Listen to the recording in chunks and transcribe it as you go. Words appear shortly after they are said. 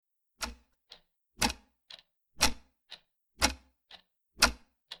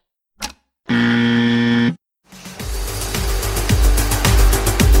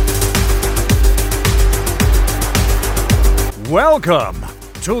Welcome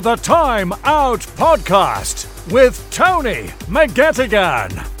to the Time Out Podcast with Tony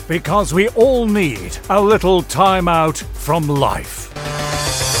McGettigan, because we all need a little time out from life.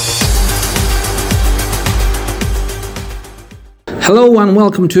 Hello and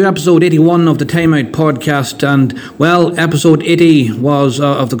welcome to episode 81 of the Time Out Podcast, and well, episode 80 was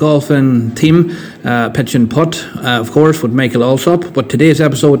of the golfing theme, pitch and putt, of course, with Michael Allsop, but today's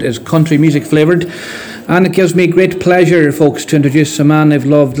episode is country music flavoured, and it gives me great pleasure, folks, to introduce a man I've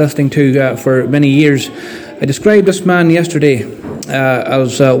loved listening to for many years. I described this man yesterday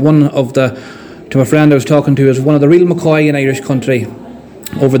as one of the, to my friend I was talking to, as one of the real McCoy in Irish country.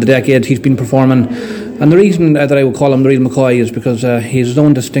 Over the decades he's been performing, and the reason that I would call him the real McCoy is because he has his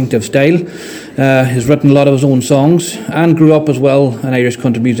own distinctive style. He's written a lot of his own songs and grew up as well in Irish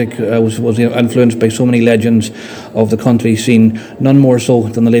country music, was influenced by so many legends of the country scene, none more so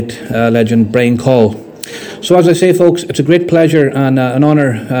than the late legend Brian Call. So as I say, folks, it's a great pleasure and an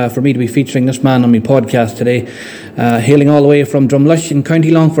honour for me to be featuring this man on my podcast today. Hailing all the way from Drumlush in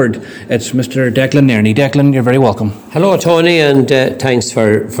County Longford, it's Mr. Declan Nerney. Declan, you're very welcome. Hello, Tony, and thanks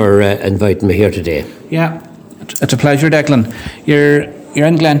for inviting me here today. Yeah, it's a pleasure, Declan. You're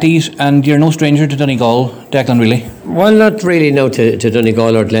in Glanties and you're no stranger to Donegal, Declan, really? Well, not really now to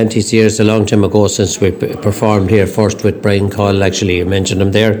Donegal or Glanties. Years a long time ago since we performed here, first with Brian Call, actually, you mentioned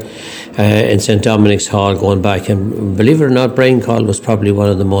him there, in St. Dominic's Hall going back. And believe it or not, Brian Call was probably one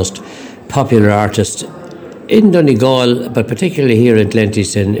of the most popular artists in Donegal, but particularly here in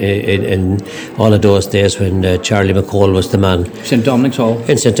Glanties in all of those days when Charlie McCall was the man. St. Dominic's Hall?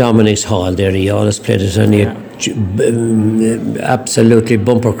 In St. Dominic's Hall there, he always played it, and he had absolutely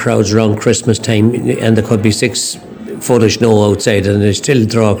bumper crowds around Christmas time, and there could be 6 foot of snow outside and they still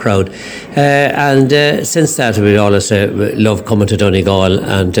draw a crowd. And since that, we always love coming to Donegal,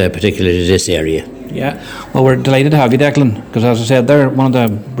 and particularly this area. Yeah, well, we're delighted to have you, Declan, because as I said, they're one of the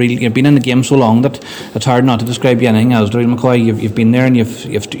real. You've been in the game so long that it's hard not to describe you anything as the real McCoy. You've been there and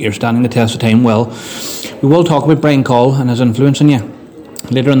you're standing the test of time well. We will talk about Brian Call and his influence on you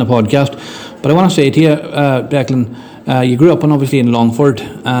later in the podcast, but I want to say to you, Declan, you grew up obviously in Longford,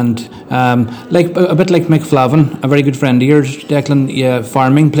 and like a bit like Mick Flavin, a very good friend of yours, Declan.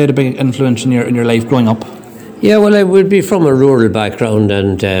 Farming played a big influence in your life growing up. Yeah, well, I would be from a rural background,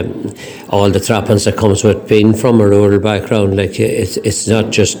 and all the trappings that comes with being from a rural background. Like it's not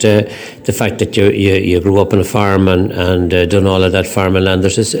just the fact that you grew up on a farm and done all of that farming land.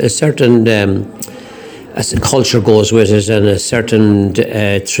 There's a certain as culture goes with it, and a certain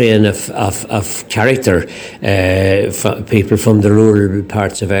train of character, people from the rural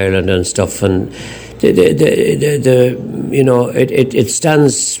parts of Ireland and stuff, and it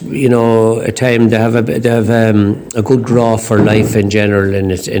stands, a time they have a good draw for life in general in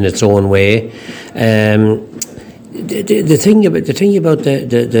its own way. The thing about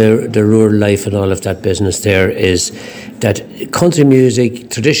the rural life and all of that business there is that country music,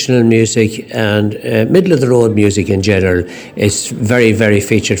 traditional music, and middle of the road music in general is very, very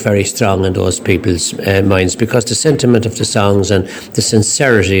featured, very strong in those people's minds, because the sentiment of the songs and the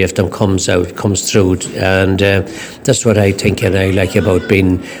sincerity of them comes through, and that's what I think and I like about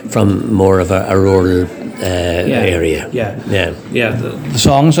being from more of a rural area. The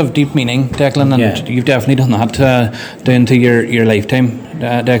songs have deep meaning, Declan, and you've definitely done that down to your lifetime,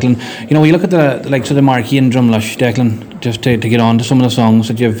 Declan. You look at the likes of the Marquee and Drumlush, Declan, just to get on to some of the songs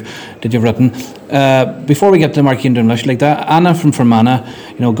that you've written. Before we get to the Marquee and Drumlush, like that Anna from Fermanagh,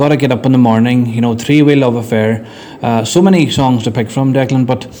 Gotta Get Up in the Morning, Three-Way Love Affair, so many songs to pick from, Declan,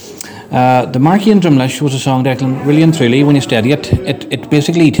 but the Marquee and Drumlush was a song, Declan, really and truly, when you study it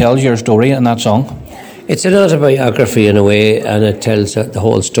basically tells your story in that song. It's an autobiography in a way, and it tells the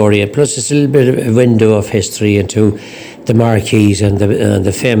whole story. And plus, it's a little bit of a window of history into the Marquees and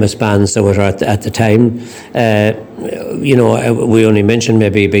the famous bands that were at the time. We only mentioned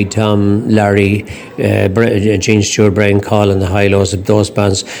maybe Big Tom, Larry, Gene Stewart, Brian Call, and the high-lows of those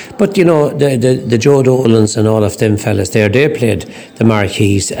bands. But the Joe Dolans and all of them fellas there, they played the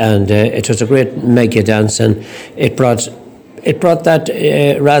Marquees, and it was a great mega dance, and it brought that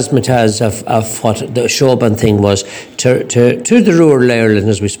razzmatazz of what the showband thing was to the rural Ireland,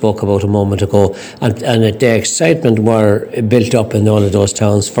 as we spoke about a moment ago, and the excitement were built up in all of those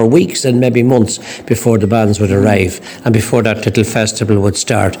towns for weeks and maybe months before the bands would arrive and before that little festival would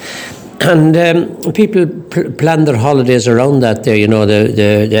start. And people planned their holidays around that there,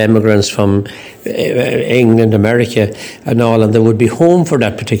 the immigrants from England, America and all, and they would be home for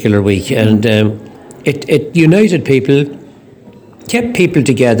that particular week, and it united people kept people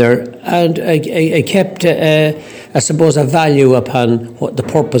together, and I kept, I suppose, a value upon what the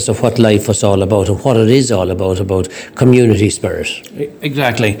purpose of what life was all about and what it is all about community spirit.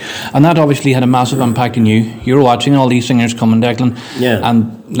 Exactly. And that obviously had a massive impact on you. You were watching all these singers coming, Declan. Yeah.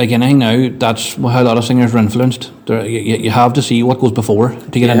 And like anything now, that's how a lot of singers are influenced. You have to see what goes before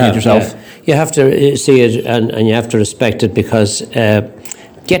to get into it yourself. Yeah. You have to see it, and you have to respect it, because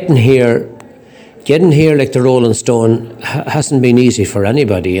getting here like the Rolling Stone hasn't been easy for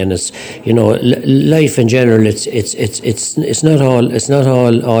anybody, and it's, you know, life in general. It's not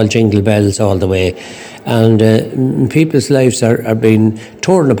all jingle bells all the way, and people's lives are being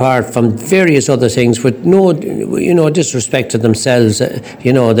torn apart from various other things with no, you know, disrespect to themselves.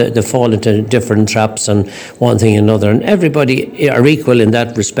 You know, they fall into different traps and one thing and another, and everybody are equal in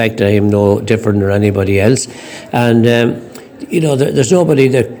that respect. I am no different than anybody else, and. You know, there's nobody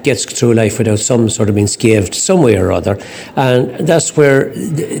that gets through life without some sort of being scathed some way or other, and that's where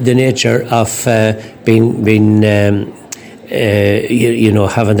the nature of being you know,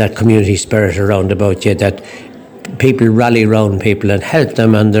 having that community spirit around about you, that people rally around people and help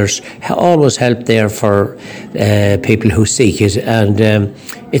them, and there's always help there for people who seek it, and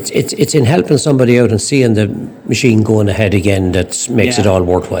it's in helping somebody out and seeing the machine going ahead again that makes it all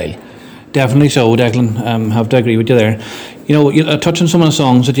worthwhile. Definitely so, Declan. Have to agree with you there. You know, you touch on some of the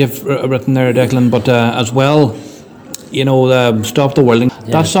songs that you've written there, Declan, but as well, you know, Stop the Whirling.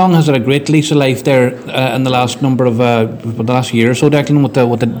 Yeah. That song has had a great lease of life there in the last number of the last year or so, Declan,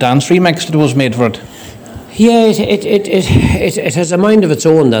 with the dance remix that was made for it. Yeah, it has a mind of its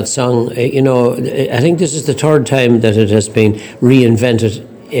own, that song. You know, I think this is the third time that it has been reinvented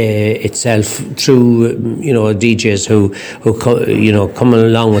itself through, you know, DJs who you know, come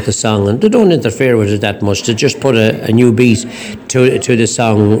along with the song, and they don't interfere with it that much. They just put a new beat to the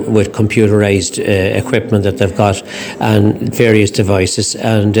song with computerized equipment that they've got and various devices,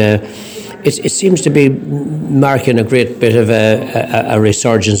 and it seems to be marking a great bit of a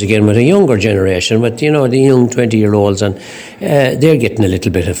resurgence again with a younger generation, with, you know, the young 20-year-olds, and they're getting a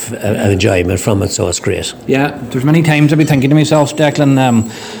little bit of enjoyment from it, so it's great. Yeah, there's many times I've been thinking to myself, Declan,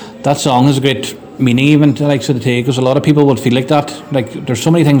 that song has a great meaning even to likes of the take, because a lot of people would feel like that. Like, there's so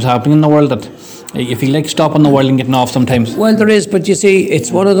many things happening in the world that you feel like stopping the world and getting off sometimes. Well, there is, but you see,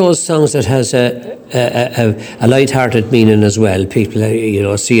 it's one of those songs that has a light-hearted meaning as well. People, you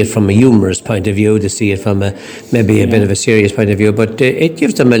know, see it from a humorous point of view. They see it from maybe a bit of a serious point of view, but it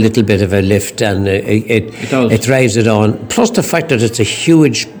gives them a little bit of a lift, and it drives it on. Plus the fact that it's a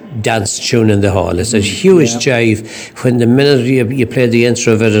huge dance tune in the hall. It's a huge jive. When the minute you play the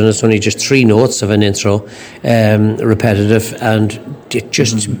intro of it, and it's only just 3 notes of an intro, repetitive, and it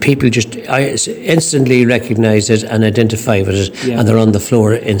just people just instantly recognise it and identify with it, and they're on the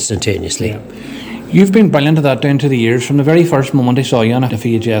floor instantaneously. Yeah. You've been brilliant at that down to the years. From the very first moment I saw you on a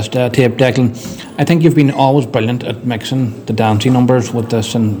VHS tape, Declan, I think you've been always brilliant at mixing the dancey numbers with the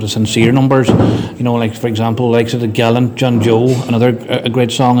sincere numbers. You know, like, for example, like the Gallant John Joe, another a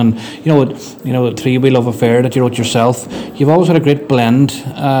great song, and you know, Three We Love Affair that you wrote yourself. You've always had a great blend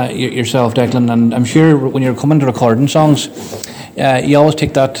yourself, Declan, and I'm sure when you're coming to recording songs, you always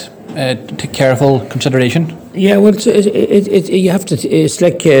take that to careful consideration. Yeah, well, you have to. It's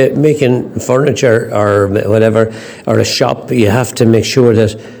like making furniture or whatever, or a shop. You have to make sure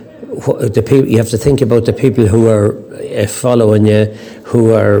that the people. You have to think about the people who are following you,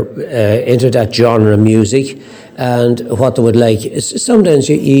 who are into that genre of music, and what they would like. Sometimes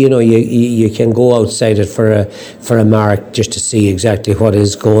you can go outside it for a mark just to see exactly what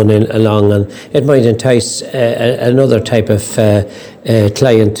is going along, and it might entice another type of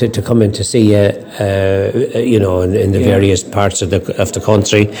client to come in to see you in the various parts of the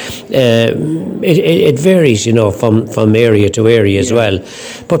country. It varies, from area to area as well,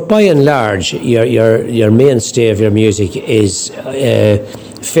 but by and large, your mainstay of your music is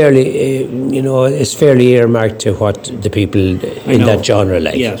fairly, is fairly earmarked to what the people in that genre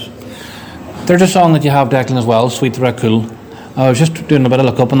like. Yes. There's a song that you have, Declan, as well, Sweet Cool. I was just doing a bit of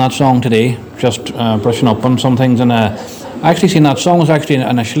look up on that song today, just brushing up on some things, and I actually seen that song was actually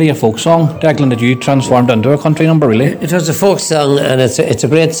initially a folk song, Declan, that you transformed into a country number, really. It was a folk song, and it's a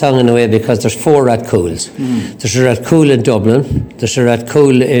great song in a way, because there's 4 Ratcools. There's a Ratcool in Dublin, there's a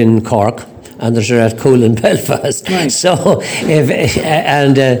Ratcool in Cork, and there's a Ratcool in Belfast. Right. So,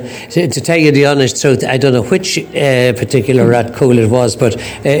 to tell you the honest truth, I don't know which particular Ratcool it was, but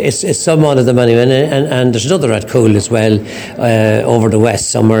it's some one of them anyway. And there's another Ratcool as well over the west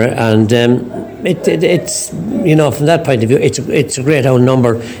somewhere. And it's from that point of view, it's a great old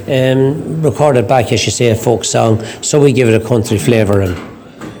number, recorded back, as you say, a folk song. So we give it a country flavour, and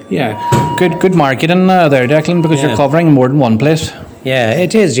Yeah, good marketing there, Declan, because you're covering more than one place. Yeah,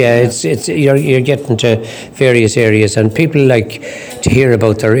 it is. Yeah, it's you're getting to various areas, and people like to hear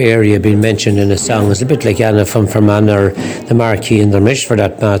about their area being mentioned in a song. It's a bit like Anna from Fermanagh or the Marquee in the Mish, for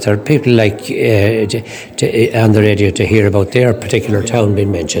that matter. People like to on the radio to hear about their particular town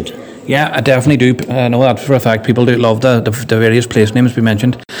being mentioned. Yeah, I definitely do. I know that for a fact. People do love the various place names we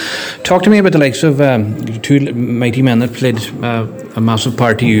mentioned. Talk to me about the likes of two mighty men that played a massive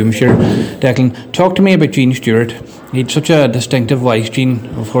part to you, I'm sure, Declan. Talk to me about Gene Stewart. He had such a distinctive voice, Gene,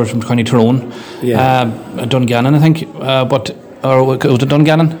 of course, from County Tyrone. Yeah. Dungannon, I think. Or was it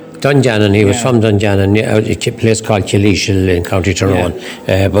Dungannon? Dungannon, he was from Dungannon, a place called Killishel in County Tyrone,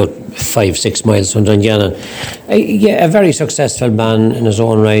 about 5-6 miles from Dungannon. A very successful man in his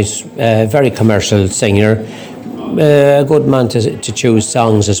own right, very commercial singer, a good man to choose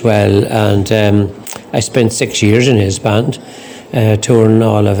songs as well. And I spent 6 years in his band, touring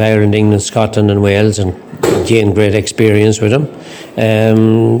all of Ireland, England, Scotland and Wales, and gained great experience with him.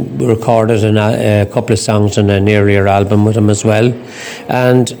 We recorded a couple of songs on an earlier album with him as well.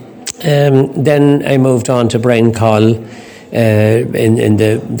 And then I moved on to Brian Call. I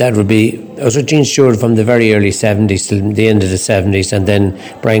was with Gene Stewart from the very early 70s till the end of the 70s, and then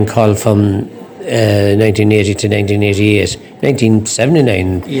Brian Call from 1980 to 1988,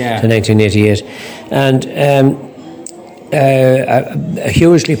 1979 to 1988, and a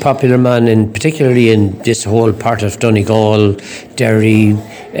hugely popular man, particularly in this whole part of Donegal, Derry,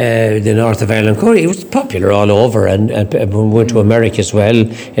 the north of Ireland. He was popular all over, and went to America as well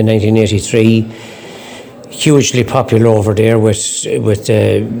in 1983. Hugely popular over there with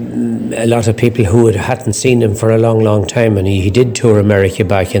a lot of people who hadn't seen him for a long time, and he did tour America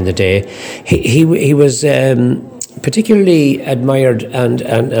back in the day. He was particularly admired and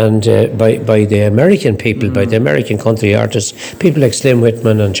by the American people, by the American country artists, people like Slim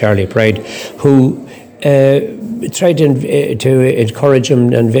Whitman and Charlie Pride, who tried to encourage him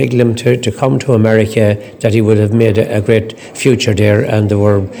and inveigle him to come to America, that he would have made a great future there, and they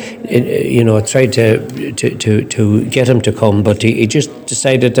were, tried to get him to come, but he just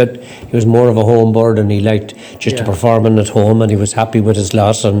decided that he was more of a home bird, and he liked just to performing at home, and he was happy with his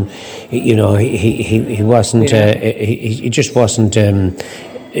lot, and he wasn't he just wasn't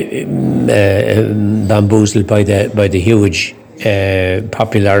bamboozled by the huge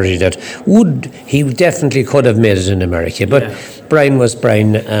popularity that he definitely could have made it in America, but Brian was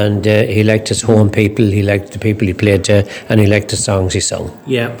Brian, and he liked his home people, he liked the people he played to, and he liked the songs he sung.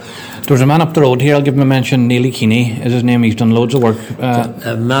 There was a man up the road here, I'll give him a mention. Neely Keeney is his name. He's done loads of work.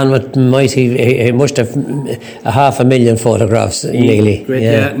 A man with he must have 500,000 photographs. Neely,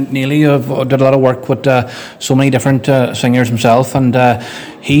 Neely did a lot of work with so many different singers himself, and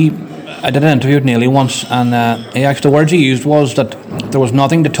I did an interview with Neely once, and the words he used was that there was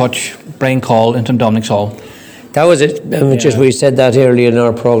nothing to touch Brian Call into Dominic's Hall. That was it. We said that earlier in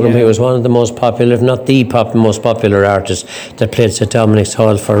our programme. He was one of the most popular, if not the most popular artist that played St Dominic's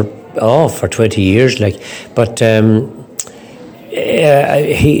Hall for 20 years. But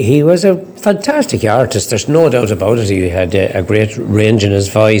he was a fantastic artist. There's no doubt about it. He had a great range in his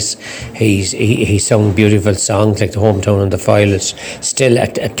voice. He sung beautiful songs like The Hometown and the File. It's still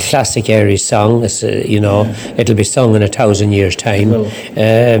a classic Irish song. It's, it'll be sung in 1,000 years' time.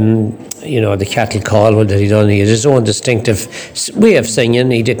 The Cattle Call that he done. He had his own distinctive way of singing.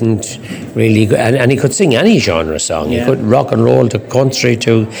 He didn't really, and he could sing any genre song. He could rock and roll to country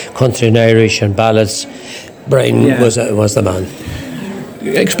and Irish and ballads. Brian was the man.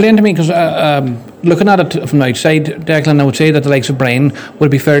 Explain to me, because looking at it from the outside, Declan, I would say that the likes of Brian, would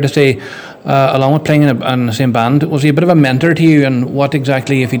it be fair to say, along with playing in the same band, was he a bit of a mentor to you? And what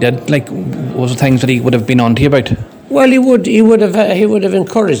exactly, if he did, was the things that he would have been on to you about? Well, he would have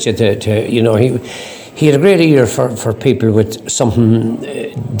encouraged you to he had a great ear for people with something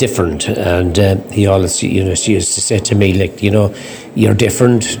different, and he always used to say to me, you're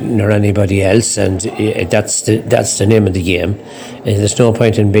different nor anybody else, and that's the name of the game. There's no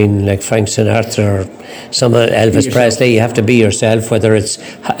point in being like Frank Sinatra or some Elvis Presley. You have to be yourself, whether it's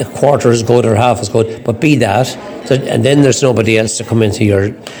a quarter as good or half as good, but be that, and then there's nobody else to come into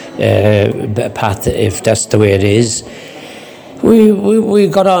your path if that's the way it is. We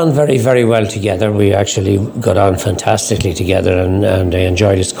got on very, very well together. We actually got on fantastically together, and I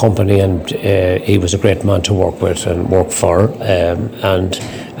enjoyed his company, and he was a great man to work with and work for, and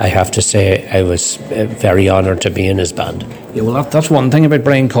I have to say I was very honoured to be in his band. Yeah, well, that's one thing about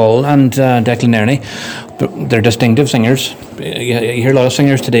Brian Cole and Declan Nerney. They're distinctive singers. You hear a lot of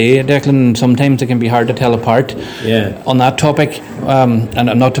singers today, Declan, sometimes it can be hard to tell apart. Yeah. On that topic,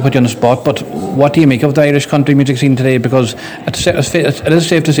 and not to put you on the spot, but what do you make of the Irish country music scene today? Because it is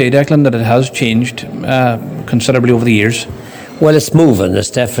safe to say, Declan, that it has changed considerably over the years. Well, it's moving. It's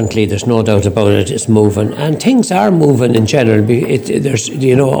definitely, there's no doubt about it. It's moving, and things are moving in general. There's,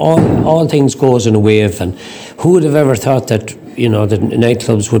 all things goes in a wave. And who would have ever thought that, the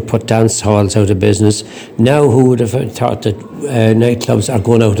nightclubs would put dance halls out of business? Now, who would have thought that nightclubs are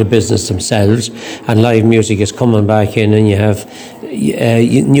going out of business themselves, and live music is coming back in, and you have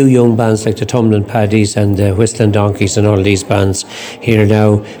new young bands like the Tumbling Paddies and the Whistling Donkeys and all these bands here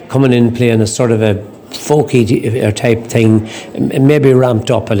now coming in playing a sort of a folky type thing, maybe ramped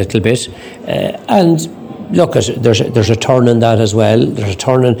up a little bit, and look, there's a turn in that as well. There's a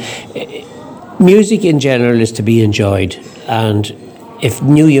turn in music in general is to be enjoyed, and if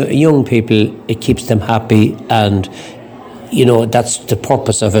young people, it keeps them happy, and that's the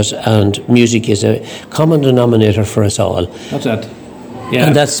purpose of it, and music is a common denominator for us all. That's it. Yeah,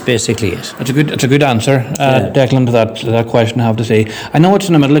 and that's basically it. It's a good answer, Declan, to that question, I have to say. I know it's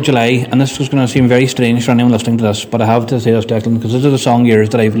in the middle of July, and this is going to seem very strange for anyone listening to this, but I have to say this, Declan, because this is a song of yours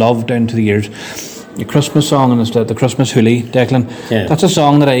that I've loved down to the years. Your Christmas song, and it's the Christmas Hoolie, Declan. Yeah. That's a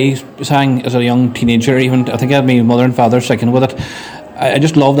song that I sang as a young teenager. Even I think I had my mother and father singing with it. I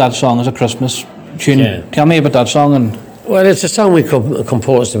just love that song as a Christmas tune. Yeah. Tell me about that song. Well, it's a song we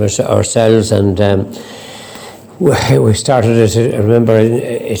composed ourselves, and we started it. I remember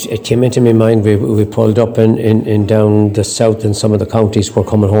it came into my mind. We pulled up in down the south in some of the counties. We're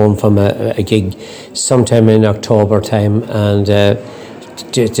coming home from a gig sometime in October time, and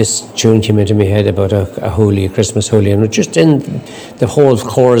this tune came into my head about a Christmas hoolie, and just in the whole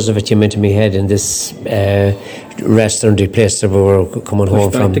chorus of it came into my head in this restauranty place that we were coming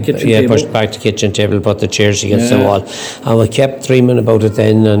home from. Pushed back the kitchen table, put the chairs against the wall, and we kept dreaming about it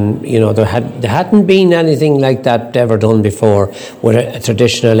then. And there hadn't been anything like that ever done before, with a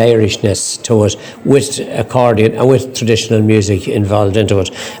traditional Irishness to it, with accordion and with traditional music involved into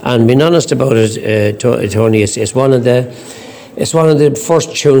it. And being honest about it, Tony, it's one of the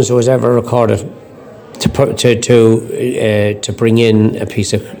first tunes that was ever recorded to bring in a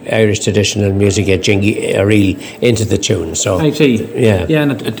piece of Irish traditional music, a reel into the tune. So I see. Yeah,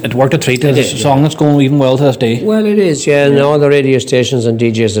 and it worked a treat. It's a song that's going even well to this day. Well, it is. Yeah, and all the radio stations and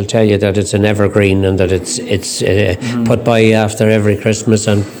DJs will tell you that it's an evergreen, and that it's put by after every Christmas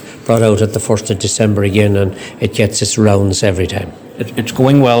and brought out at the 1st of December again, and it gets its rounds every time. It's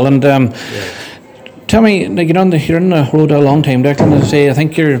going well, and. Tell me, you're on the road a long time, Declan. As I say, I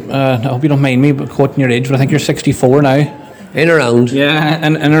think I hope you don't mind me quoting your age, but I think you're 64 now. In around. Yeah,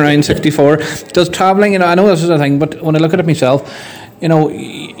 and around 64. Does travelling, I know this is a thing, but when I look at it myself,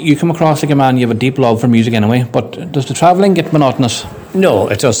 you come across like a man, you have a deep love for music anyway, but does the travelling get monotonous? No,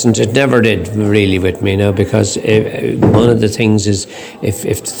 it doesn't. It never did really with me now, because one of the things is if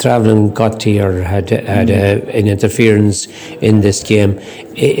the travelling got to you or had an interference in this game,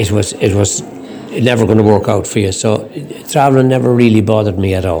 it was never going to work out for you. So travelling never really bothered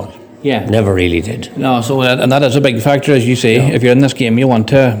me at all. Yeah, never really did. No, so and that is a big factor, as you say. Yeah. If you're in this game, you want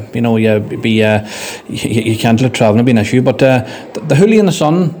to, you can't let travelling be an issue. But the Hoolie in the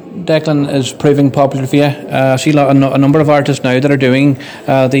Sun, Declan, is proving popular for you. I see a number of artists now that are doing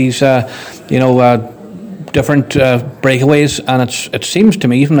these, different breakaways, and it seems to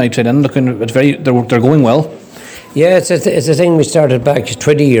me, from outside in, they're going well. Yeah, it's a thing we started back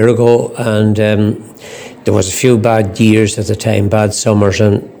 20 years ago, and there was a few bad years at the time, bad summers,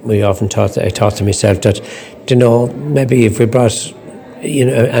 and I thought to myself that, maybe if we brought,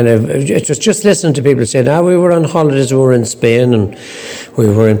 and it was just listening to people saying, we were on holidays, we were in Spain, and we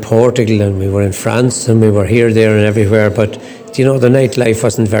were in Portugal, and we were in France, and we were here, there, and everywhere, but the nightlife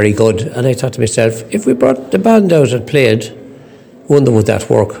wasn't very good. And I thought to myself, if we brought the band out and played, wonder would that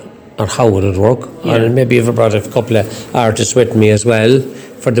work? Or how would it work? Yeah. And maybe if I brought a couple of artists with me as well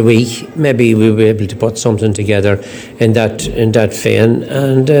for the week, maybe we'll be able to put something together in that vein.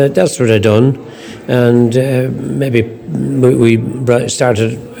 And that's what I done. And maybe we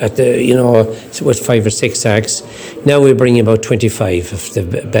started at with 5 or 6 acts. Now we're bringing about 25 of the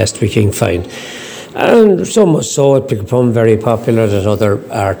best we can find. And so much so it become very popular that other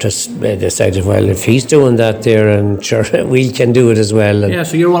artists decided, well, if he's doing that there, and sure, we can do it as well. And yeah,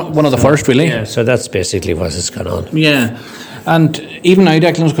 so you're one of the first, really. Yeah, so that's basically what has gone on. Yeah. And even now,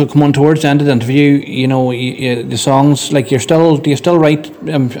 Declan's come on towards the end of the interview. You know, the songs, like do you still write?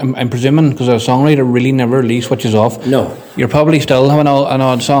 I'm presuming, because a songwriter really never really switches off. No. You're probably still having an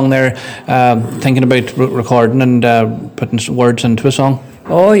odd song there, thinking about recording and putting words into a song.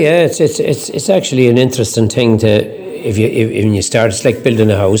 Oh yeah, it's actually an interesting thing to. If you start, it's like building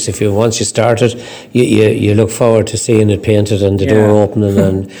a house. Once you start it, you look forward to seeing it painted and the door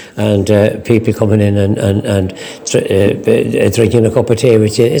opening and people coming in and drinking a cup of tea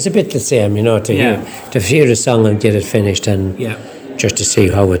with you. It's a bit the same, to hear a song and get it finished and just to see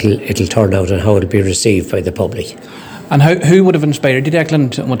how it'll turn out and how it'll be received by the public. And who would have inspired you,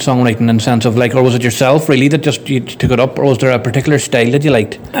 Declan, with songwriting, in the sense of or was it yourself really that just you took it up, or was there a particular style that you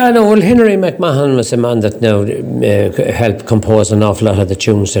liked? No, well, Henry McMahon was a man that now helped compose an awful lot of the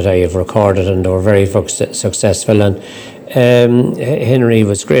tunes that I have recorded, and they were very successful. And Henry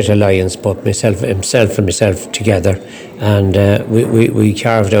was great alliance, both himself and myself together, and we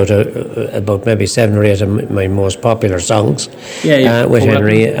carved out about maybe 7 or 8 of my most popular songs with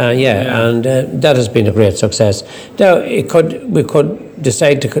Henry, and that has been a great success. Now we could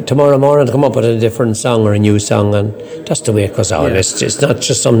decide tomorrow morning to come up with a different song or a new song, and that's the way it goes on. It's not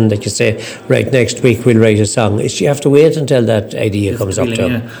just something that you say, right, next week we'll write a song. You have to wait until that idea comes up to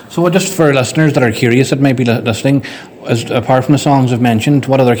them. So just for listeners that are curious that may be listening, apart from the songs I've mentioned,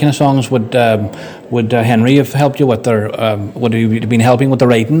 what other kind of songs would Henry have helped you with, or would he have been helping with the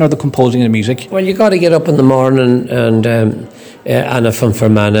writing or the composing of the music? Well, you got to get up in the morning and Anna from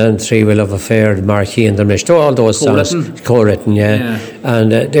Fermanagh and Three Will Love Affair, Marquee and the Mish, all those songs co-written,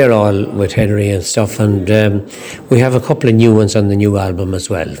 and they're all with Henry and stuff, and we have a couple of new ones on the new album as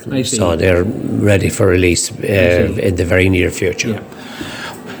well, so they're ready for release in the very near future.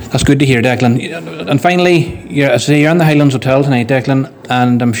 That's good to hear, Declan. And finally, you're in the Highlands Hotel tonight, Declan,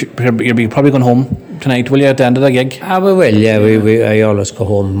 and I'm sure you'll be probably going home tonight, will you, at the end of the gig? We will, yeah. I always go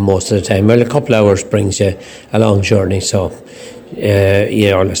home most of the time. Well, a couple of hours brings you a long journey, so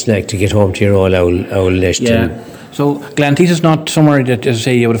you always like to get home to your old list. Yeah. So Glenties is not somewhere that, as I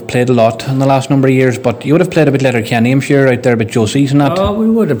say, you would have played a lot in the last number of years, but you would have played a bit Letterkenny, I'm sure, out there, but Josie's and that. Oh, we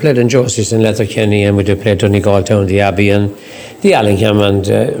would have played in Josie's and Letterkenny, and we'd have played Donegal Town, the Abbey and the Allingham, and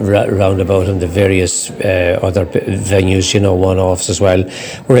roundabout, and the various other venues, one-offs as well.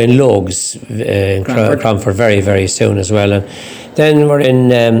 We're in Logues in Cranford very, very soon as well, and then we're in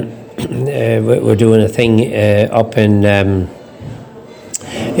we're doing a thing up in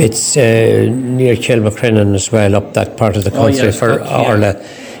it's near Kilmacrennan as well, up that part of the country for Orla.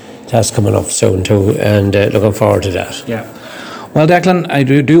 That's coming up soon too, and looking forward to that. Yeah. Well, Declan, I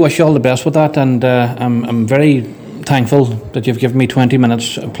do wish you all the best with that, and I'm very thankful that you've given me 20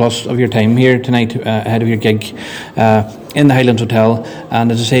 minutes plus of your time here tonight ahead of your gig in the Highlands Hotel.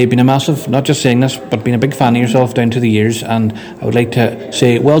 And as I say, been a massive, not just saying this, but been a big fan of yourself down to the years, and I would like to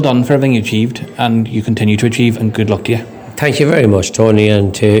say well done for everything you achieved and you continue to achieve, and good luck to you. Thank you very much, Tony,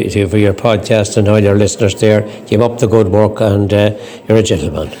 and to for your podcast and all your listeners there. Keep up the good work, and you're a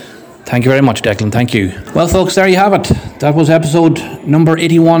gentleman. Thank you very much, Declan. Thank you. Well, folks, there you have it. That was episode number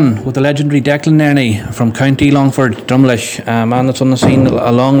 81 with the legendary Declan Nerney from County Longford, Drumlish, a man that's on the scene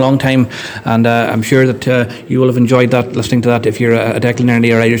a long, long time. And I'm sure that you will have enjoyed that, listening to that, if you're a Declan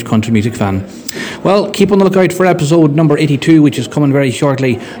Nerney or Irish country music fan. Well, keep on the lookout for episode number 82, which is coming very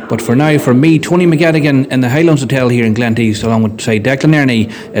shortly. But for now, from me, Tony McGettigan, in the Highlands Hotel here in Glenties, along with, say, Declan Nerney,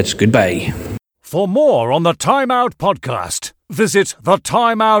 it's goodbye. For more on the Time Out podcast, visit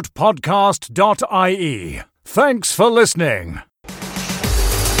thetimeoutpodcast.ie. Thanks for listening.